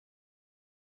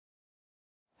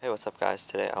Hey, what's up guys?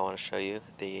 Today I want to show you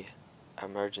the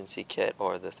emergency kit,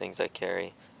 or the things I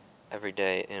carry every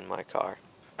day in my car.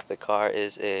 The car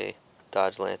is a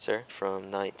Dodge Lancer from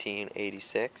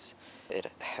 1986. It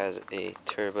has a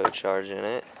turbocharge in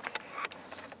it,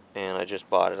 and I just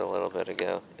bought it a little bit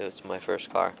ago. It was my first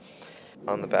car.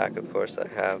 On the back, of course, I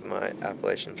have my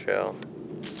Appalachian Trail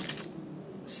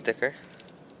sticker.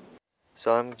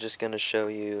 So I'm just going to show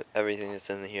you everything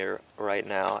that's in here right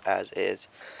now as is.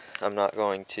 I'm not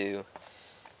going to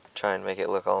try and make it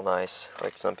look all nice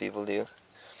like some people do.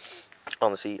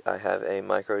 On the seat I have a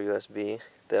micro USB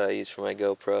that I use for my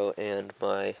GoPro and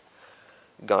my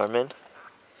Garmin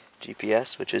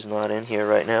GPS, which is not in here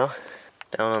right now.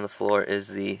 Down on the floor is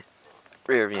the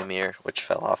rear view mirror, which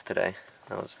fell off today.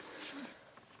 That was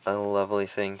a lovely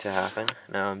thing to happen.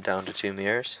 Now I'm down to 2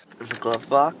 mirrors. In the glove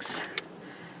box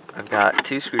I've got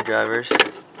 2 screwdrivers.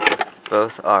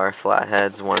 Both are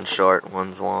flatheads, one's short,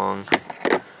 one's long.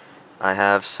 I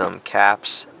have some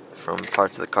caps from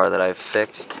parts of the car that I've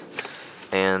fixed,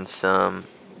 and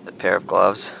a pair of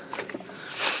gloves,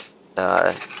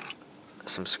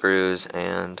 some screws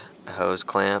and a hose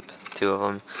clamp, 2 of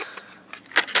them,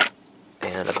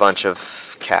 and a bunch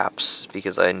of caps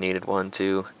because I needed one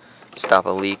to stop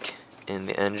a leak in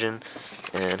the engine,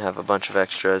 and have a bunch of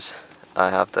extras.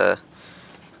 I have the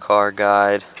car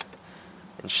guide,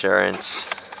 insurance,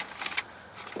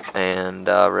 and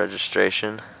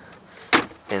registration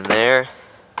in there.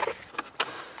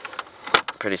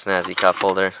 Pretty snazzy cup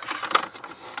holder.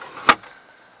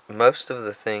 Most of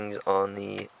the things on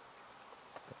the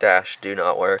dash do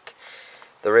not work.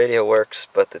 The radio works,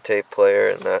 but the tape player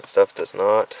and that stuff does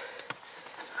not.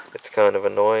 It's kind of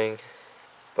annoying,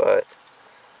 but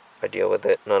I deal with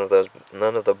it. None of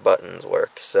the buttons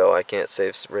work, so I can't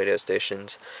save radio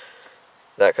stations,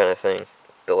 that kind of thing.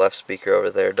 The left speaker over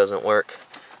there doesn't work.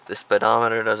 The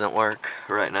speedometer doesn't work.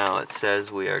 Right now it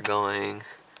says we are going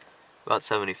about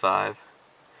 75.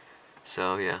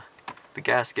 So yeah, the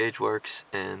gas gauge works,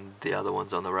 and the other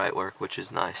ones on the right work, which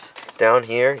is nice. Down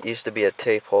here used to be a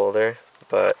tape holder,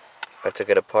 but I took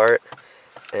it apart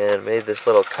and made this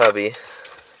little cubby.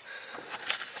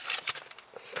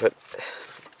 Put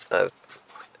a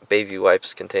baby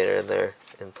wipes container in there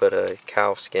and put a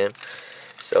cow skin,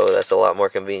 so that's a lot more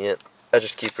convenient. I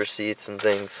just keep receipts and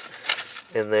things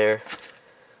in there,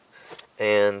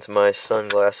 and my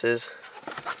sunglasses.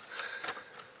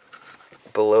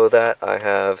 Below that I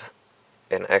have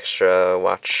an extra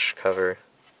watch cover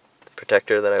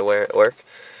protector that I wear at work,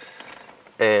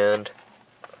 and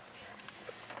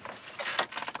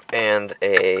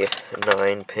a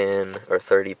 9-pin or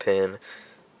 30-pin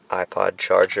iPod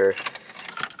charger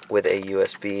with a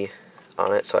USB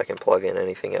on it, so I can plug in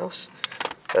anything else.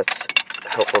 That's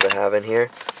helpful to have in here.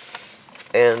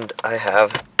 And I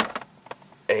have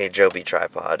a Joby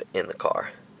tripod in the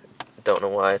car. Don't know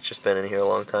why, it's just been in here a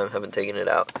long time, haven't taken it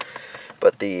out.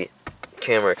 But the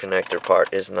camera connector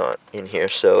part is not in here,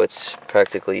 so it's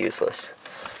practically useless.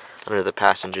 Under the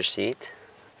passenger seat,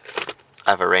 I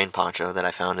have a rain poncho that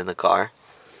I found in the car.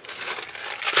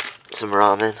 Some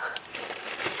ramen.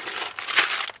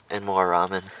 And more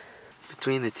ramen.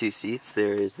 Between the 2 seats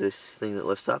there is this thing that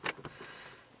lifts up.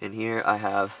 In here I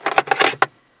have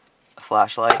a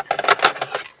flashlight,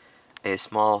 a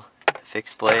small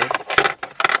fixed blade,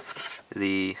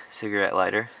 the cigarette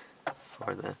lighter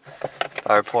for the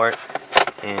power port,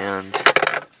 and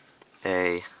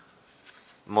a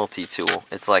multi-tool.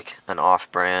 It's like an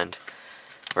off-brand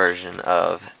version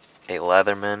of a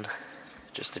Leatherman,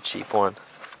 just a cheap one.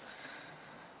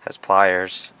 Has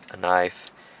pliers, a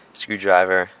knife,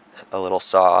 screwdriver, a little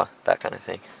saw, that kind of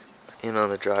thing. And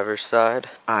on the driver's side,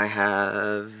 I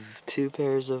have 2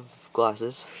 pairs of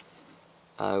glasses.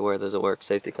 I wear those at work,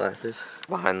 safety glasses.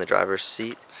 Behind the driver's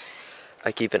seat,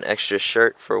 I keep an extra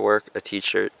shirt for work, a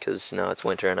t-shirt, because now it's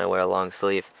winter and I wear a long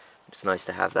sleeve. It's nice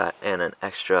to have that, and an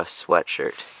extra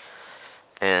sweatshirt.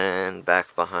 And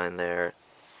back behind there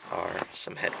are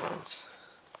some headphones.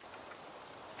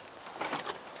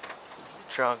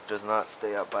 The trunk does not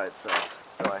stay up by itself,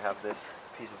 so I have this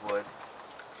piece of wood.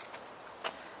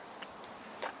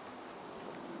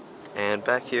 And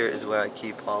back here is where I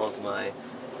keep all of my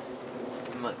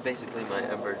basically my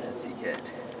emergency kit.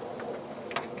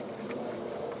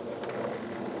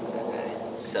 Okay,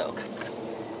 so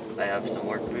I have some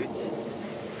work boots.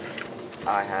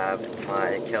 I have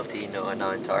my Kelty Noah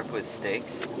 9 tarp with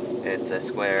stakes. It's a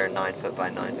square 9-foot by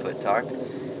 9-foot tarp.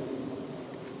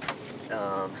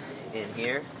 In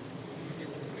here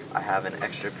I have an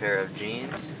extra pair of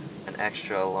jeans, an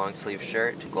extra long sleeve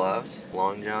shirt, gloves,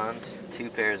 long johns, 2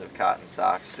 pairs of cotton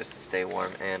socks just to stay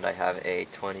warm, and I have a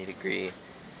 20-degree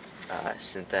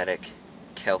synthetic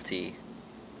Kelty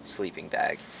sleeping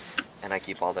bag, and I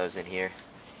keep all those in here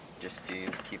just to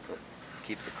keep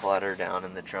the clutter down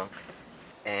in the trunk.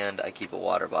 And I keep a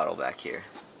water bottle back here.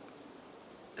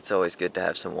 It's always good to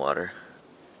have some water.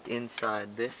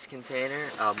 Inside this container,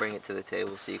 I'll bring it to the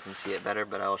table so you can see it better,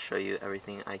 but I'll show you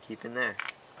everything I keep in there.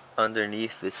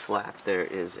 Underneath this flap there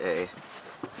is a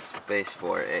space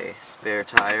for a spare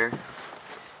tire.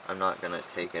 I'm not gonna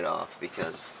take it off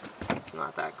because it's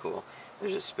not that cool.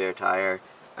 There's a spare tire,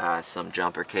 some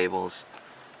jumper cables,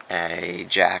 a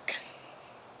jack,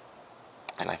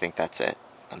 and I think that's it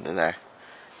under there.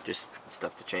 Just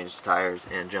stuff to change the tires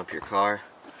and jump your car.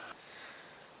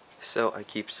 So I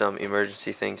keep some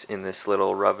emergency things in this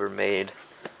little Rubbermaid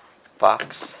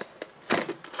box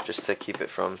just to keep it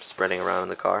from spreading around in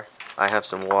the car. I have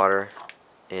some water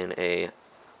in a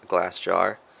glass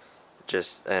jar,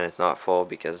 and it's not full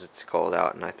because it's cold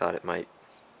out and I thought it might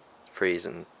freeze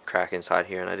and crack inside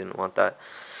here, and I didn't want that.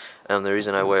 The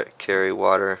reason I carry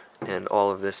water and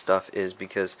all of this stuff is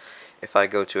because if I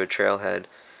go to a trailhead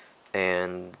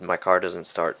and my car doesn't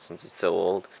start since it's so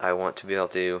old, I want to be able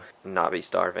to not be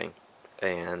starving.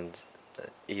 And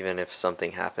even if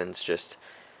something happens just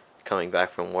coming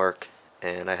back from work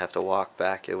and I have to walk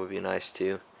back, it would be nice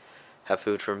to have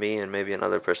food for me and maybe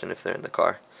another person if they're in the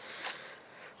car.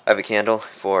 I have a candle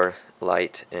for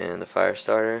light and the fire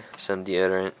starter, some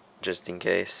deodorant just in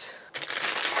case,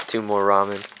 2 more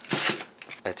ramen,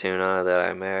 a tuna that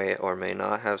I may or may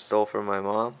not have stole from my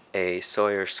mom, a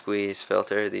Sawyer squeeze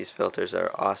filter. These filters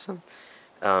are awesome.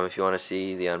 If you want to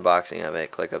see the unboxing of it,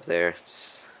 click up there.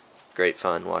 It's great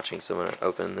fun watching someone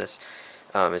open this.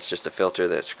 It's just a filter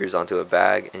that screws onto a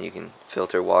bag and you can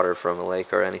filter water from a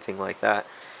lake or anything like that.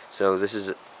 So this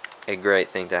is a great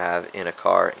thing to have in a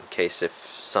car in case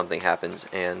if something happens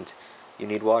and you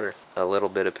need water. A little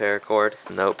bit of paracord,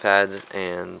 notepads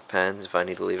and pens. If I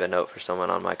need to leave a note for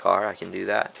someone on my car, I can do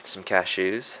that. Some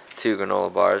cashews, 2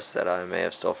 granola bars that I may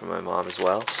have stole from my mom as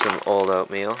well. Some old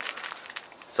oatmeal.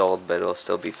 It's old, but it'll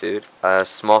still be food. A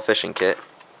small fishing kit.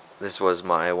 This was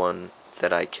my one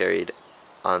that I carried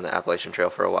on the Appalachian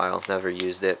Trail for a while. Never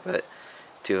used it, but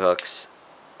 2 hooks,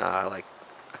 like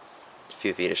a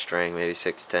few feet of string, maybe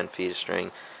 6-10 feet of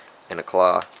string, and a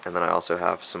claw. And then I also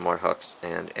have some more hooks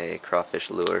and a crawfish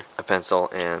lure, a pencil,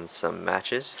 and some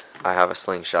matches. I have a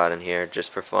slingshot in here just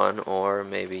for fun, or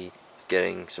maybe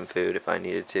getting some food if I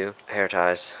needed to. Hair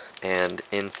ties. And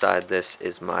inside this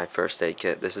is my first aid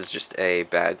kit. This is just a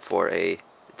bag for a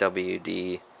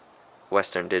WD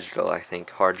Western Digital, I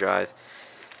think, hard drive.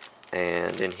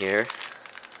 And in here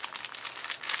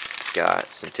got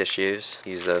some tissues.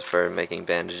 Use those for making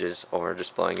bandages or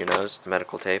just blowing your nose.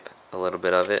 Medical tape, a little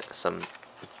bit of it. Some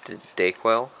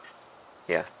Dayquil.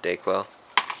 Yeah, Dayquil.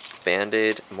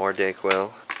 Band-Aid, more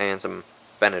Dayquil, and some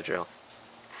Benadryl.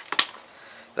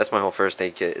 That's my whole first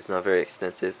aid kit. It's not very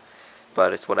extensive,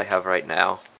 but it's what I have right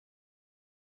now.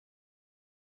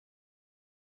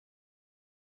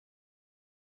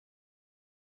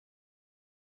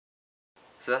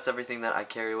 So that's everything that I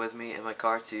carry with me in my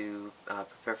car to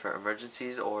prepare for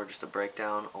emergencies or just a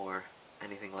breakdown or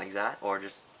anything like that, or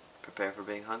just prepare for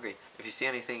being hungry. If you see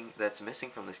anything that's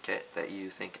missing from this kit that you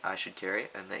think I should carry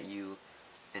and that you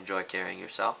enjoy carrying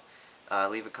yourself,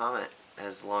 leave a comment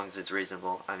as long as it's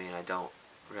reasonable. I mean, I don't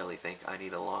really think I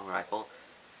need a long rifle,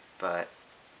 but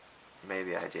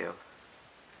maybe I do.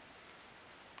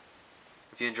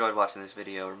 If you enjoyed watching this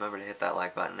video, remember to hit that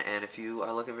like button, and if you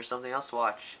are looking for something else to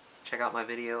watch, check out my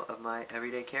video of my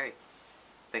everyday carry.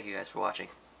 Thank you guys for watching.